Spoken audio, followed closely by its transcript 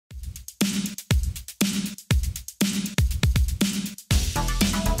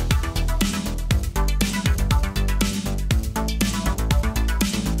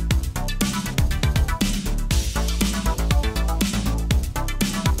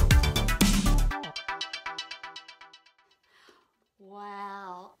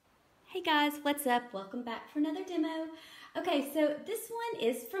Hey guys, what's up? Welcome back for another demo. Okay, so this one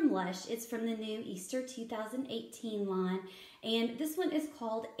is from LUSH. It's from the new Easter 2018 line, and this one is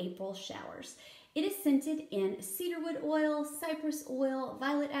called April Showers. It is scented in cedarwood oil, cypress oil,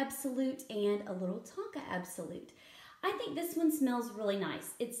 violet absolute, and a little tonka absolute. I think this one smells really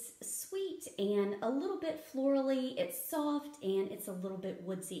nice. It's sweet and a little bit florally, it's soft, and it's a little bit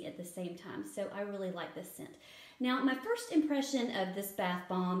woodsy at the same time, so I really like this scent. Now, my first impression of this bath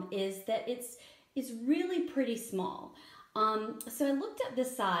bomb is that it's really pretty small. So I looked up the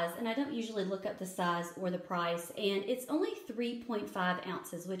size, and I don't usually look up the size or the price, and it's only 3.5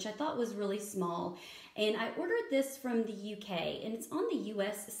 ounces, which I thought was really small. And I ordered this from the UK, and it's on the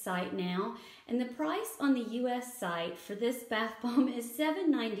US site now, and the price on the US site for this bath bomb is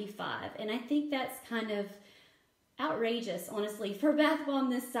 $7.95, and I think that's kind of outrageous, honestly, for a bath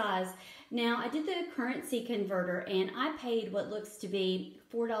bomb this size. Now, I did the currency converter, and I paid what looks to be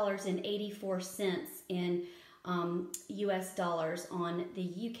 $4.84 in US dollars on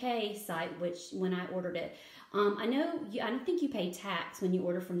the UK site, which when I ordered it. I don't think you pay tax when you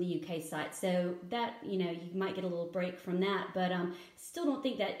order from the UK site, so that, you might get a little break from that, but still don't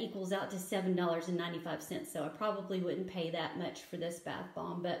think that equals out to $7.95, so I probably wouldn't pay that much for this bath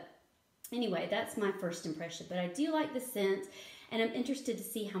bomb, but anyway, that's my first impression. But I do like the scent, and I'm interested to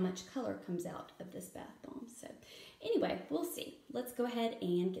see how much color comes out of this bath bomb. So anyway, we'll see. Let's go ahead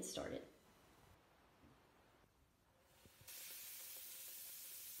and get started.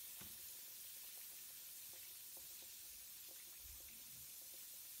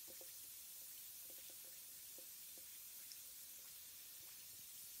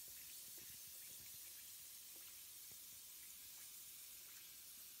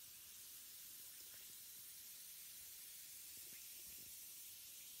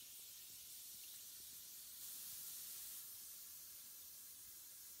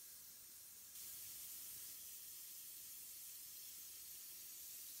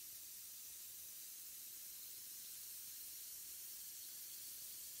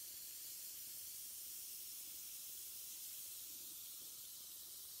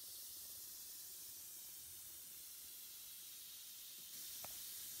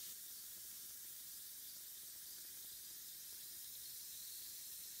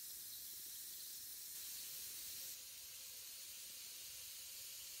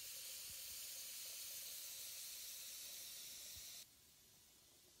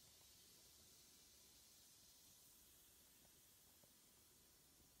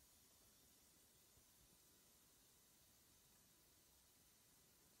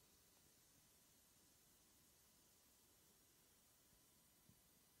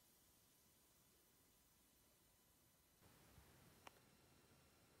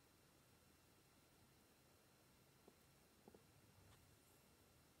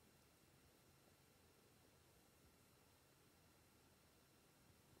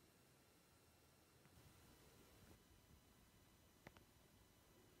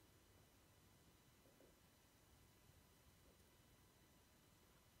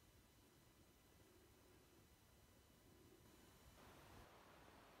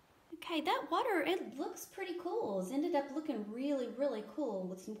 Okay, that water, it looks pretty cool. It's ended up looking really, really cool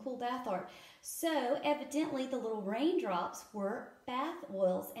with some cool bath art. So evidently the little raindrops were bath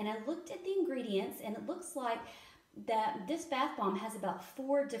oils, and I looked at the ingredients, and it looks like that this bath bomb has about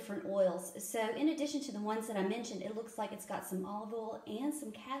 4 different oils. So in addition to the ones that I mentioned, it looks like it's got some olive oil and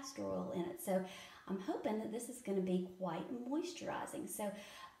some castor oil in it. So I'm hoping that this is going to be quite moisturizing.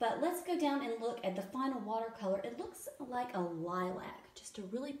 But let's go down and look at the final watercolor. It looks like a lilac, just a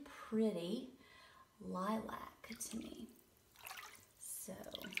really pretty lilac to me. So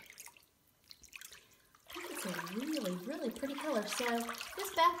I think it's a really, really pretty color. So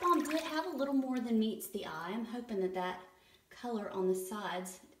this bath bomb did have a little more than meets the eye. I'm hoping that that color on the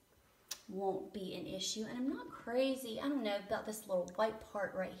sides won't be an issue. And I'm not crazy, I don't know about this little white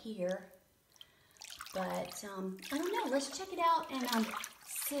part right here. But I don't know, let's check it out and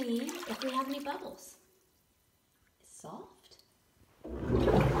see if we have any bubbles. It's soft.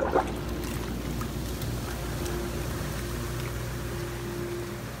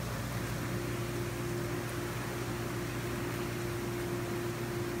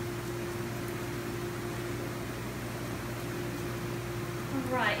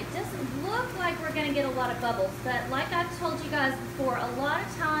 Alright, it doesn't look like we're going to get a lot of bubbles, but like I've told you guys before, a lot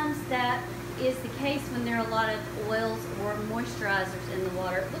of times that is the case when there are a lot of oils or moisturizers in the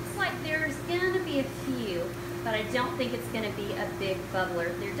water. It looks like there's going to be a few, but I don't think it's going to be a big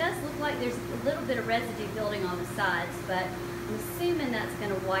bubbler. There does look like there's a little bit of residue building on the sides, but I'm assuming that's going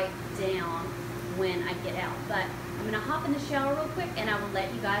to wipe down when I get out. But I'm gonna hop in the shower real quick and I will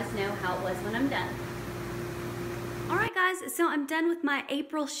let you guys know how it was when I'm done. Alright guys, so I'm done with my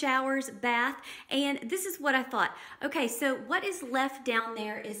April showers bath, and this is what I thought. Okay, so what is left down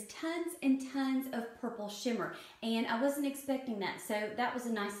there is tons and tons of purple shimmer, and I wasn't expecting that, so that was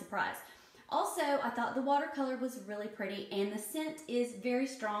a nice surprise. Also, I thought the watercolor was really pretty, and the scent is very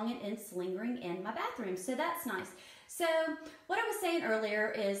strong and it's lingering in my bathroom, so that's nice. So what I was saying earlier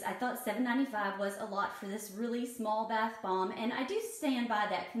is I thought $7.95 was a lot for this really small bath bomb, and I do stand by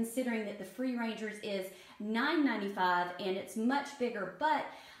that considering that the Free Rangers is $9.95 and it's much bigger, but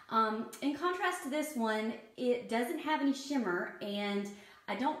in contrast to this one, it doesn't have any shimmer, and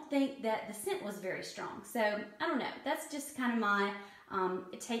I don't think that the scent was very strong. So I don't know, that's just kind of my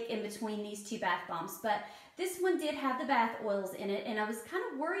take in between these two bath bombs. But this one did have the bath oils in it, and I was kind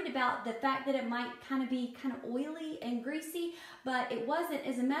of worried about the fact that it might kind of be kind of oily and greasy, but it wasn't.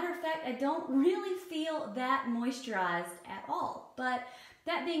 As a matter of fact, I don't really feel that moisturized at all. But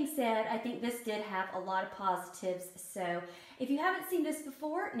that being said, I think this did have a lot of positives. So if you haven't seen this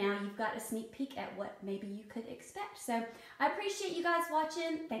before, now you've got a sneak peek at what maybe you could expect. So I appreciate you guys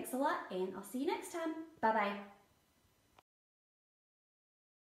watching. Thanks a lot, and I'll see you next time. Bye-bye.